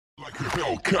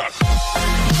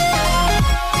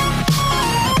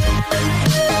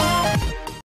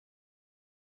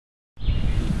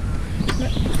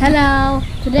Hello,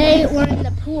 today we're in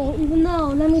the pool. No,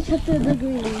 let me check the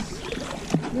degrees.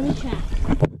 Let me check.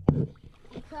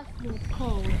 Trust me, it's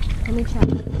cold. Let me check.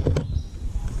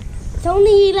 It's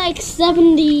only like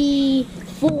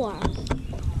 74.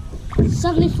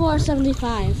 74,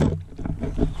 75.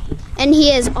 And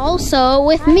he is also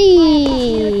with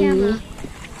me.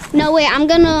 No, wait, I'm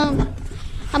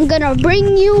gonna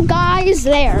bring you guys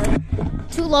there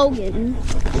to Logan.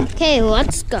 Okay,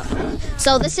 let's go.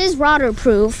 So this is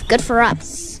waterproof, good for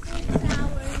us.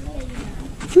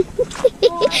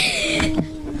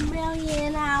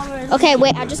 Okay,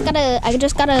 wait, I just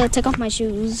gotta take off my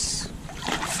shoes.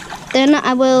 Then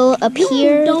I will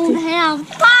appear. You don't have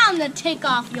time to take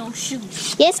off your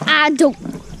shoes. Yes, I do.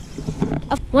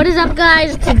 What is up,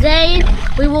 guys? Today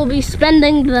we will be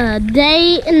spending the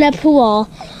day in the pool.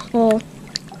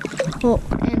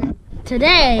 And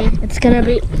today it's gonna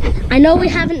be. I know we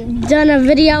haven't done a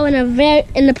video in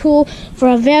the pool for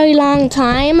a very long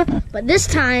time, but this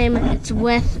time it's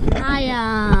with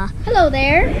Aya. Hello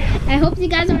there. I hope you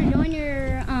guys are enjoying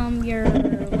your whatever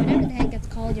the heck it's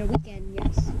called, your weekend.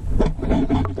 Yes.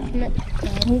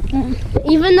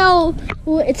 Even though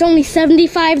it's only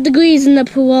 75 degrees in the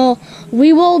pool,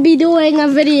 we will be doing a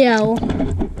video.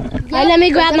 Yep, let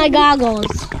me grab my goggles.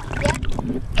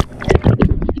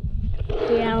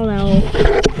 Yellow.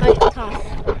 Tough.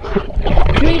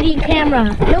 3D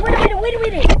camera. No, wait a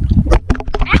minute.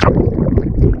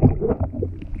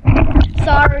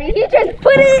 Sorry, he just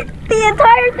put the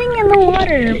entire thing in the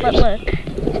water. But look,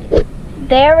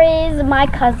 there is my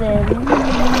cousin.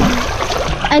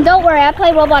 And don't worry, I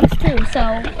play Roblox too,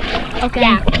 so. Okay.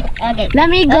 Yeah. Okay. Let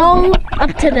me go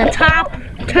up to the top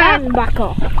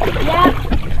turnbuckle. Yeah.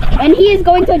 And he is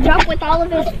going to jump with all of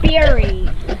his fury.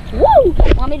 Woo!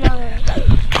 Want me to?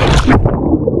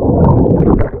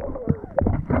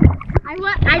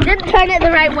 I did turn it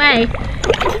the right way.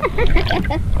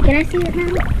 Can I see it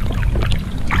now?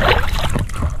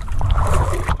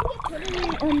 Put it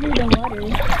under the water.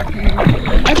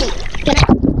 Okay.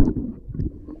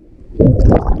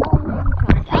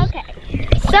 Okay.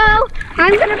 So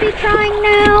I'm gonna be trying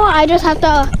now. I just have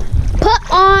to put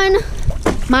on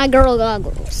my girl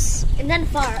goggles And then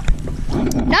fart.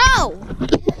 No!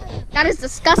 That is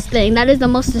disgusting. That is the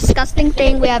most disgusting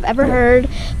thing we have ever heard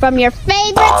from your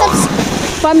favorite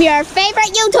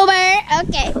YouTuber.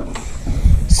 Okay.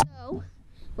 So,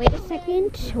 wait a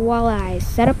second while I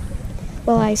set up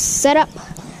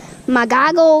my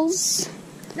goggles.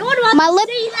 No one wants to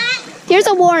see that. Here's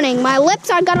a warning. My lips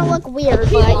are gonna look weird,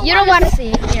 but you don't want to see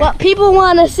it. What people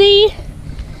want to see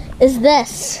is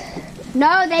this.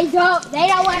 No, they don't. They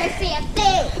don't want to see a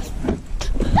thing.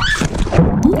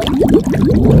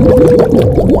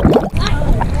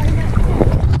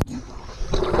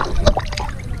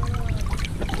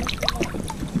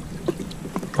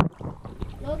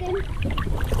 Logan,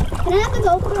 can I have the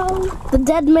GoPro? The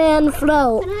dead man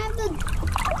float. Can I have the...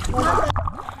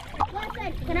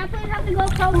 Can I please have the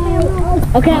GoPro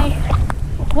too? Okay.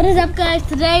 What is up, guys?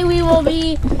 Today we will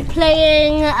be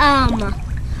playing,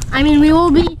 we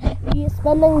will be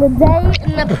spending the day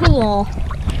in the pool.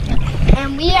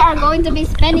 And we are going to be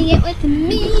spending it with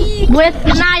me. With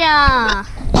Naya.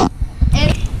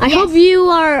 I hope you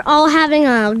are all having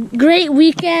a great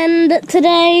weekend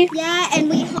today. Yeah, and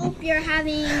we hope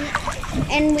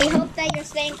that you're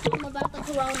staying calm about the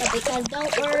corona, because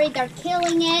don't worry, they're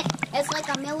killing it. It's like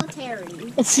a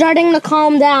military. It's starting to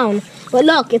calm down. But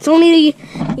look, it's only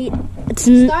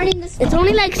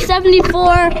like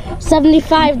 74,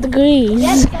 75 degrees.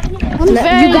 Yes, It's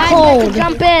very cold. Get to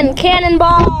jump in,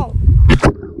 cannonball.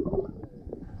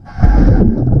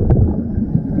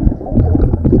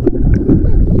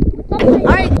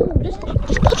 Alright, just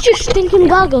put your stinking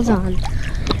goggles on.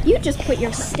 You just put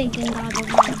your stinking goggles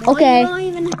on. Boy. Okay. You don't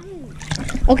even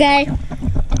have. Okay.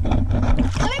 Let me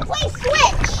play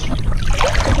Switch.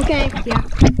 Okay, yeah.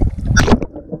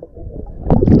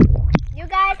 You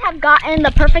guys have gotten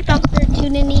the perfect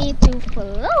opportunity to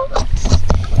float.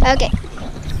 Okay.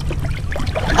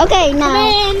 Okay,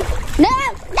 now. No.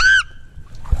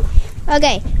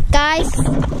 Okay, guys.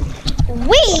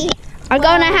 We are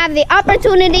going to have the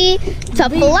opportunity to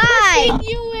fly.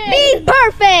 Be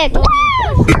perfect.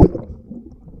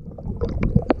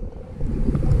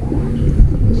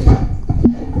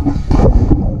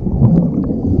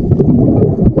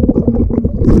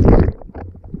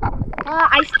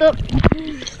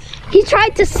 He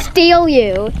tried to steal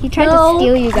you. He tried to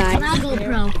steal you guys.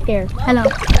 GoPro. Here. Hello.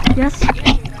 Yes?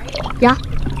 Yeah?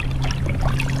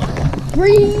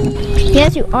 breathe.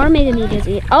 Yes, you are making me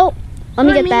dizzy. Oh, let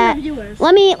me get that.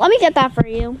 Let me get that for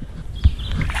you.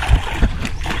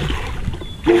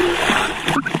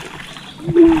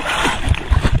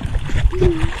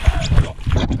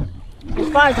 As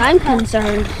far as I'm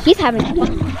concerned, he's having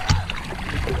fun.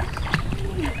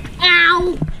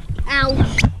 Ow!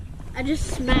 Ouch! I just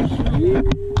smashed my head.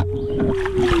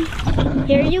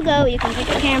 Here you go. You can take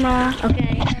the camera.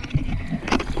 Okay.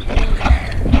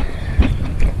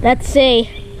 Let's see.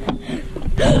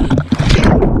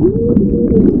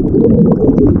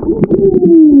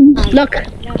 Look.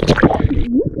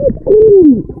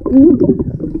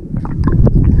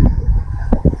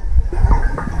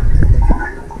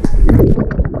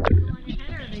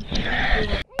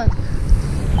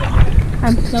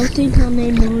 I'm floating on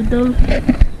a noodle.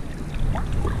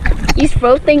 He's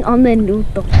floating on the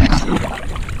noodle.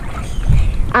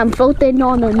 I'm floating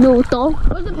on the noodle.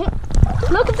 Where's the pit?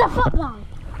 Look, it's a football.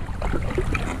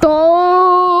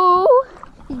 Go!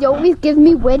 He always gives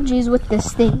me wedgies with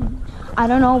this thing. I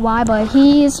don't know why, but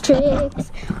his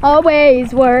tricks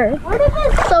always work.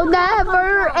 So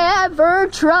never ever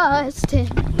trust him.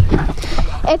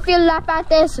 If you laugh at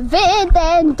this vid,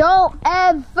 then don't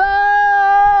ever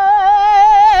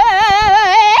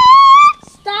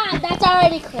Stop, that's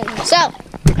already cringe. So,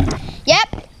 yep,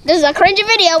 this is a cringy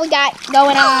video we got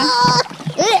going on.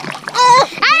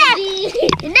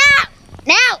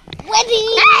 Now, Wedgie.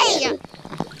 Hey.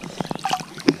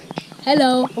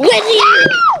 Hello. Wedgie.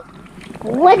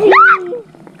 Wedgie.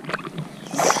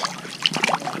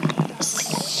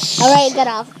 All right, get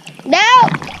off. No.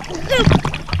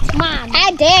 Come on.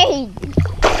 I dare.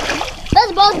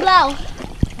 Let's both blow.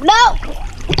 No.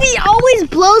 He always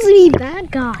blows me back,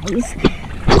 guys.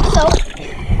 So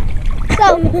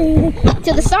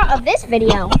to the start of this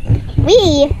video,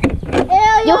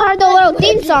 you heard the little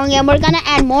theme song, and we're gonna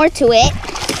add more to it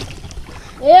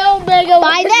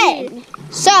by then.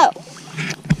 So,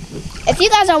 if you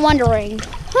guys are wondering,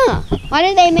 why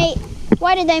did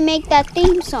they make that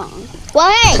theme song?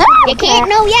 Well, hey, you can't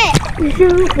know yet.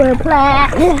 Super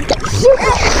plat.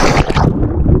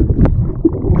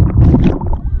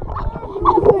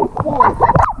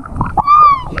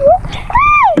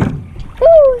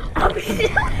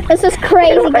 This is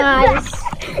crazy, guys.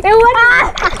 It went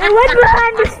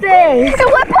behind the stage. It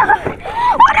went behind.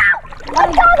 What out?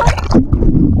 Let's go.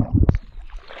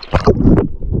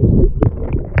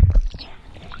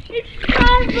 It's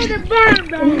time for the burn.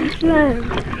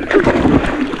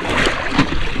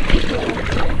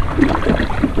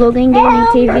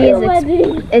 LJMGamerTV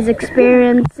is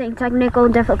experiencing technical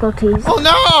difficulties. Oh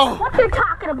no! What you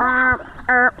talking about?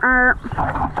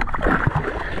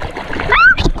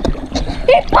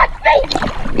 He punched me!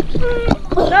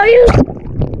 No, you.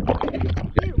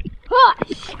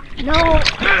 Push. No.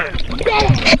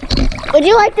 Would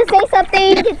you like to say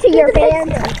something to your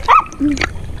fans?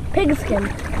 Pigskin.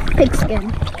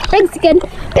 Pigskin. Pigskin.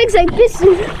 Pigskin.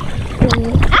 Pigskin.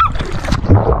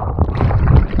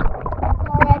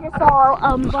 I just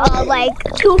saw like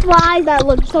 2 flies that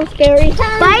looked so scary.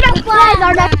 Spider flies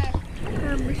are not.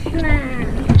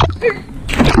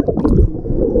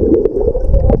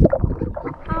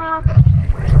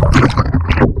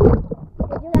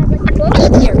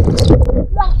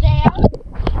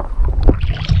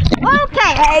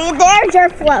 Okay, there's your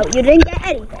float. You didn't get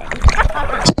anything.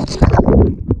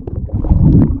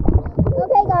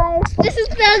 Okay, guys, this is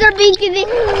gonna be the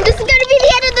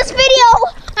end of this video.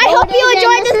 I hope you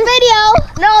enjoyed this video.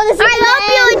 No, this is I hope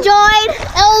you enjoyed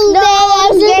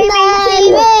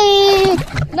LJMGamerTV.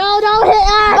 No, don't hit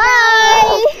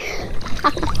Bye.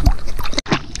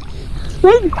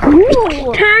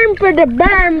 Time for the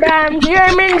Bam Bam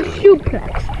German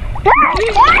suplex.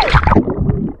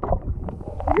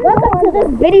 Welcome to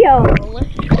this video.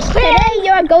 Today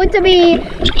you are going to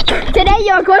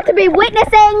be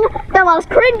witnessing the most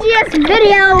cringiest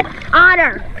video on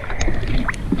earth.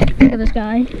 Look at this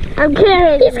guy. I'm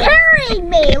carrying. He's carrying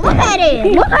me. Look at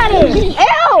him. Look at him.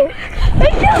 Ew.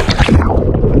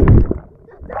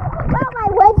 Oh, my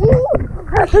wedgie.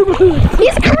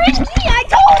 He's cringy. I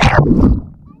told you.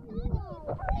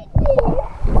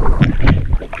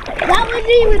 That was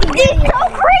even He's so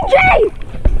cringy.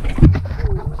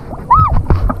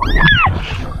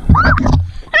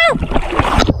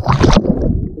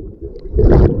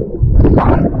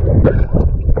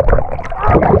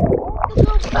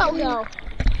 Oh no.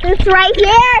 It's right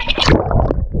here.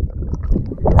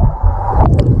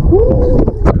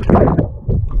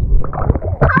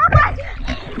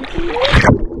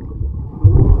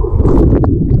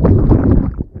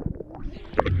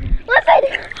 Listen,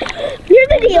 here's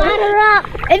the deal.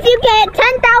 If you get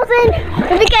 10,000,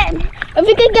 If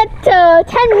we could get to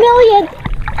 10 million.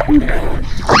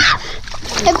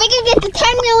 If we could get to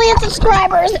 10 million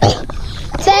subscribers.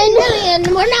 10 million.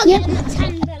 We're not getting to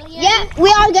 10 billion. Yeah, we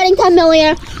are getting 10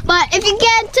 million. But if you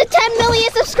get to 10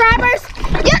 million subscribers,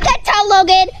 you can tell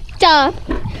Logan to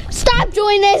stop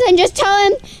doing this and just tell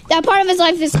him that part of his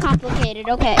life is complicated,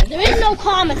 okay? There is no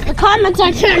comments. The comments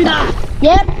are turned off.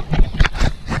 Yep.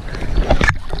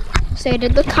 Say to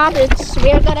the comments.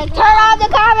 We are gonna turn on the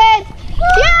comments.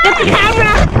 Yeah! Get the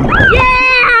camera. Yeah,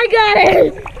 I got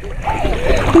it.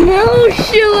 Oh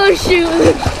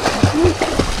shoot.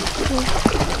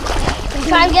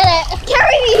 Try and get it.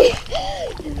 Carry me.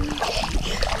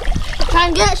 Try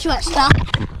and get it, shortstop.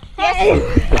 Hey.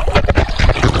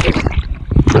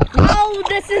 Oh,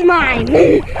 this is mine.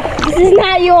 This is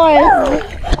not yours.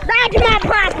 That's my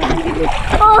property.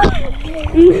 Oh.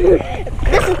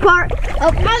 This is part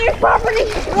of mother's property.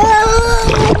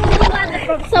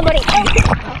 From somebody else.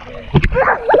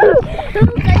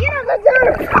 Get on the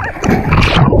dirt.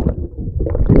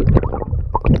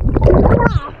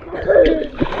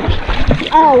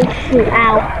 Oh shoot!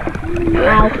 Ow!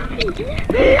 Ow!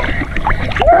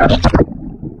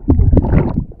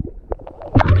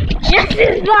 Yes,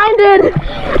 she's blinded.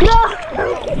 No.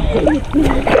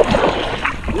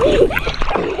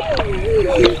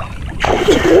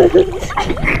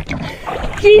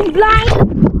 She's blind.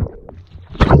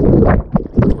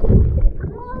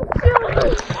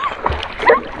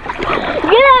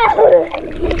 Get out!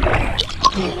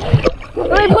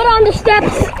 Wait, put on the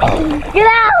steps. Get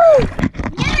out!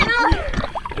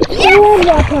 Yes.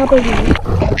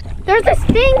 There's this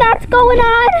thing that's going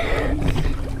on.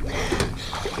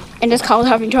 And it's called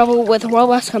having trouble with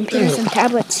Roblox computers and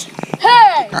tablets.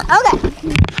 Hey! Okay.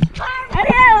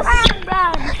 Adios!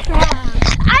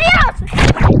 Adios!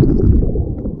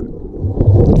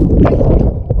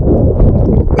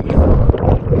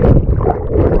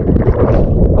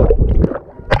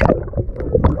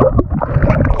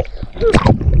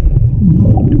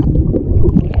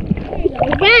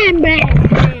 Bam, bam.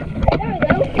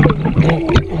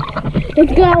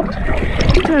 Let's go.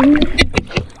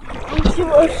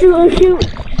 Oh shoot.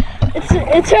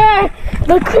 It's her,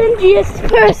 the cringiest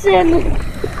person.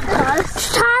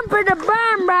 It's time for the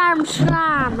bam bam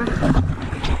slam.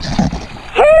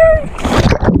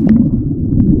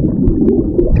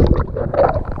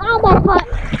 Oh my butt.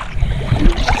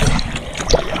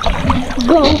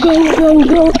 Go.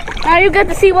 Now you get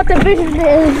to see what the vision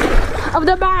is of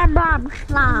the bam bam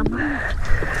slam.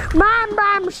 Bam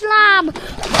bam slam.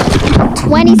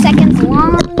 20 seconds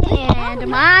long, and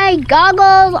my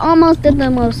goggles almost did the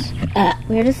most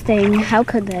weirdest thing. How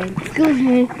could they? Excuse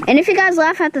me. And if you guys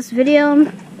laugh at this video,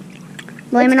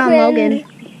 blame it on Logan.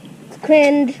 It's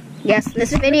cringe. Yes,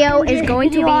 this video is going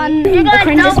to be You the guys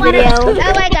cringiest don't wanna- video.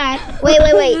 Oh my god.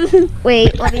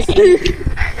 Wait, let me see.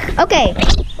 Okay,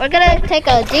 we're gonna take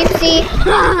a deep sea.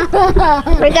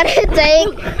 We're gonna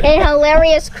take a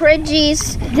hilarious, cringy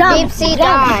deep sea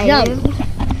dive. Jump.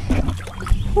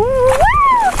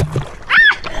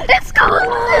 Let's go!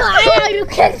 Oh, you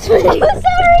kicked me. I'm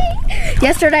sorry.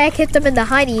 Yesterday I kicked him in the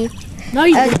hiney. No,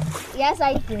 you didn't. Yes,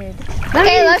 I did.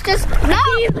 Okay, let's just... No!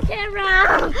 Leave the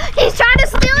camera. He's trying to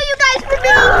steal you guys from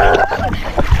me!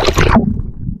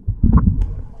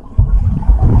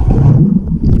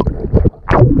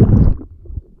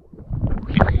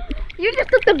 You just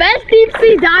took the best deep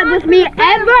sea dive with me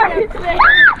ever.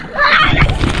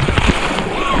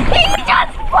 He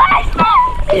just splashed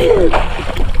it.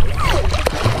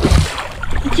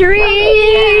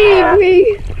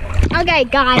 Dreamy. Okay,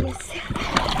 guys.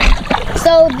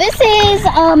 So this is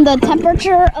the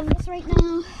temperature of this right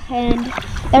now, and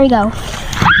there we go.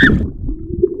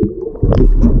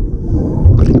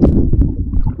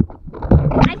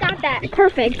 I got that.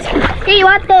 Perfect. Hey, you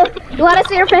want to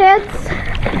see your fans?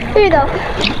 Here you go.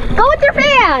 Go with your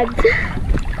fans.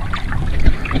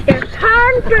 It's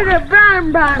time for the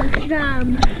bam bam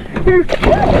jam.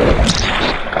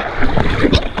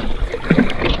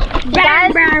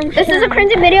 Guys, this is a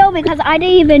cringy video because I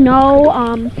didn't even know.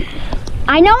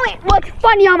 I know it looks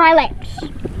funny on my lips,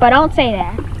 but don't say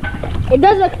that. It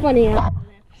does look funny.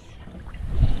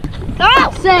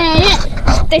 Don't say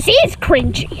it. This is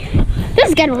cringy. This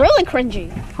is getting really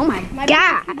cringy. Oh my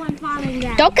god.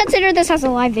 Don't consider this as a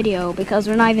live video because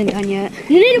we're not even done yet.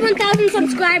 You need 1,000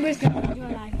 subscribers to do a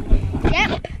live video.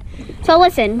 Yep. So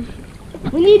listen.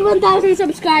 We need 1,000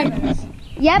 subscribers.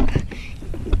 Yep.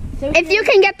 If you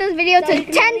can get this video to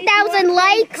 10,000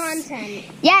 likes.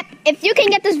 Yep. If you can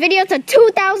get this video to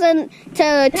 2,000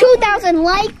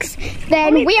 likes,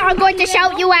 then we are going to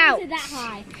shout you out.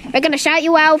 We're going to shout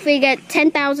you out if we get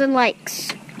 10,000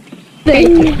 likes.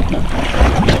 Can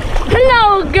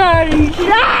Hello, guys.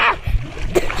 Ah!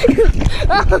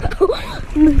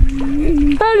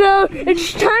 Hello,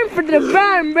 it's time for the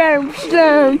Bam Bam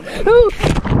Slam.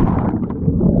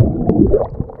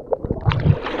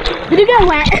 Did you get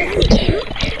wet?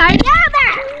 I know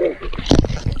that.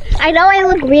 I know I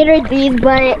look weird with these,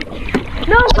 but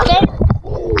No, okay.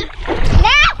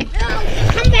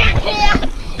 come back here.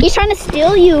 He's trying to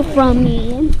steal you from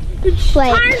me. It's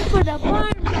Like- time for the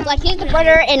Bam Bam. Like he's the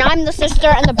brother and I'm the sister,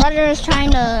 and the brother is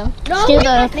trying to steal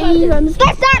the thing from the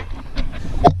sister.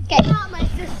 Okay, Not my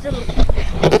sister.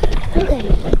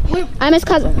 I'm his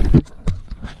cousin.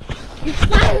 You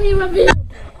finally revealed.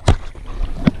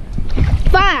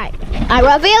 Fine. I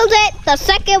revealed it the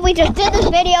second we just did this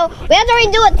video. We have to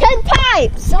redo it 10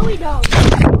 times. No, we don't.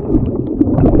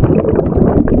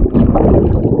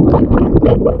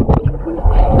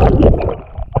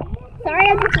 Sorry,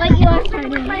 I just let you last time.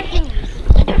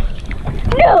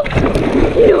 No!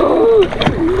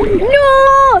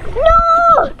 No!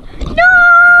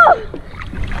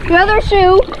 The other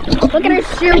shoe. Look at her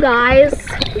shoe, guys.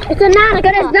 It's a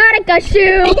Nautica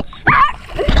shoe.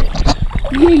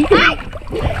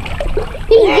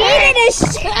 He hated his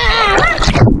shoe.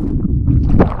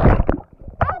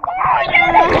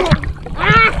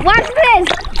 Watch this.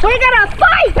 We're gonna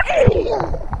fight.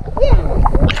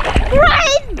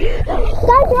 Run!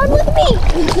 Guys, run with me.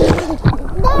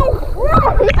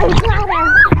 Guys, run!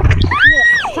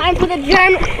 Time for the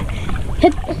jam.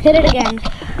 Hit it again.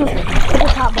 Hit the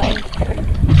top button.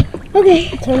 Okay.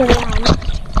 Turn it around.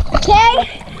 Okay,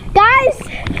 guys,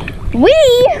 we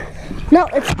No,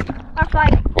 it's are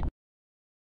fighting.